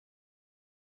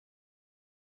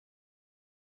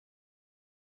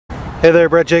Hey there,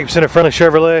 Brett Jacobson at Friendly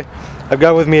Chevrolet. I've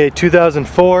got with me a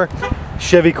 2004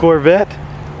 Chevy Corvette.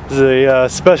 This is a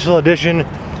special edition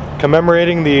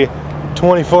commemorating the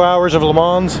 24 Hours of Le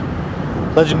Mans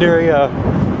legendary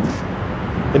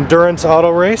endurance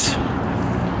auto race.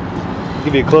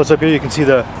 Give you a close up here. You can see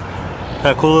the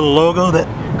cool little logo that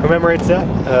commemorates that.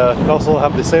 You also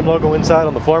have the same logo inside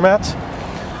on the floor mats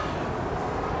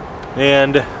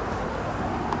and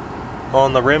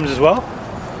on the rims as well.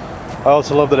 I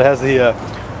also love that it has the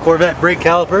Corvette brake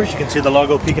calipers. You can see the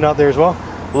logo peeking out there as well.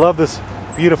 Love this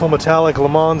beautiful metallic Le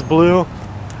Mans blue.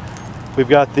 We've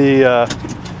got the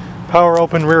power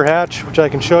open rear hatch, which I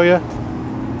can show you.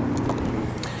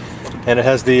 And it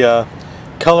has the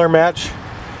color match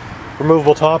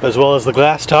removable top as well as the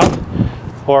glass top.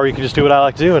 Or you can just do what I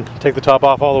like to do and take the top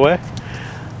off all the way.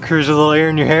 Cruise with a little air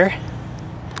in your hair.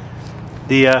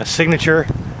 The signature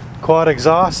quad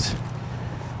exhaust.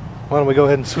 Why don't we go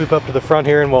ahead and sweep up to the front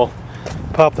here and we'll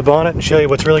pop the bonnet and show you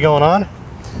what's really going on.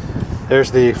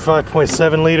 There's the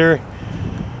 5.7 liter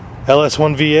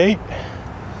LS1 V8.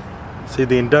 See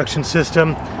the induction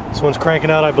system. This one's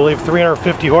cranking out, I believe,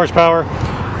 350 horsepower,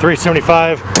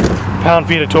 375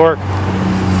 pound-feet of torque.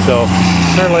 So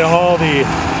certainly all the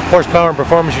horsepower and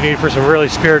performance you need for some really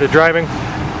spirited driving.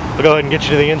 We'll go ahead and get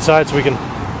you to the inside so we can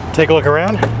take a look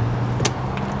around.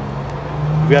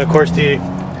 We've got, of course, the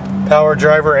power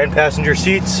driver and passenger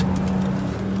seats,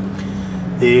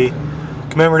 the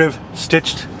commemorative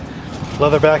stitched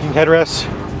leather backing headrests.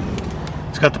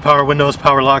 It's got the power windows,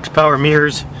 power locks, power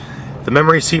mirrors, the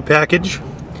memory seat package,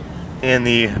 and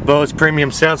the Bose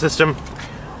premium sound system.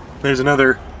 There's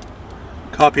another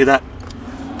copy of that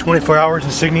 24 Hours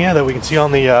insignia that we can see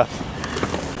on the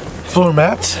floor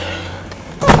mats.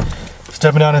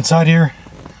 Stepping down inside here,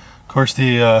 of course,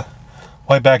 the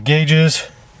white back gauges.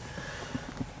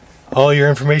 All your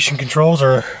information controls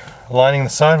are lining the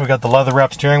side. We've got the leather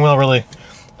wrapped steering wheel, really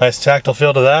nice tactile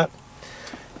feel to that.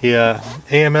 The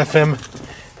AM, FM,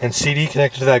 and CD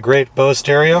connected to that great Bose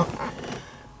stereo.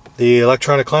 The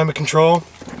electronic climate control.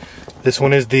 This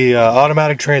one is the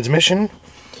automatic transmission.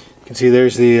 You can see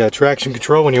there's the traction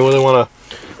control when you really want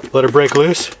to let it break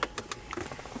loose.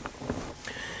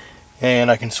 And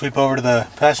I can sweep over to the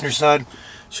passenger side,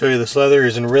 show you this leather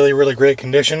is in really great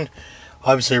condition.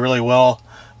 Obviously really well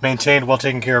maintained, well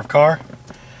taken care of car.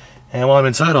 And while I'm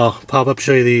inside, I'll pop up,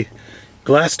 show you the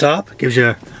glass top. Gives you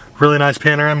a really nice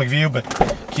panoramic view, but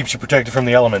keeps you protected from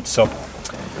the elements. So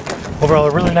overall,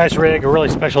 a really nice rig, a really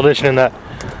special edition in that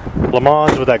Le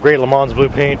Mans with that great Le Mans blue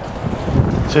paint.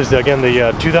 This is again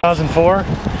the 2004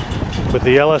 with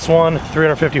the LS1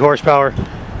 350 horsepower,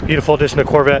 beautiful edition of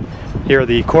Corvette. Here are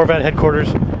the Corvette headquarters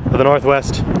of the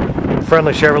Northwest,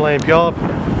 Friendly Chevrolet in Puyallup,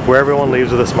 where everyone leaves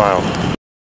with a smile.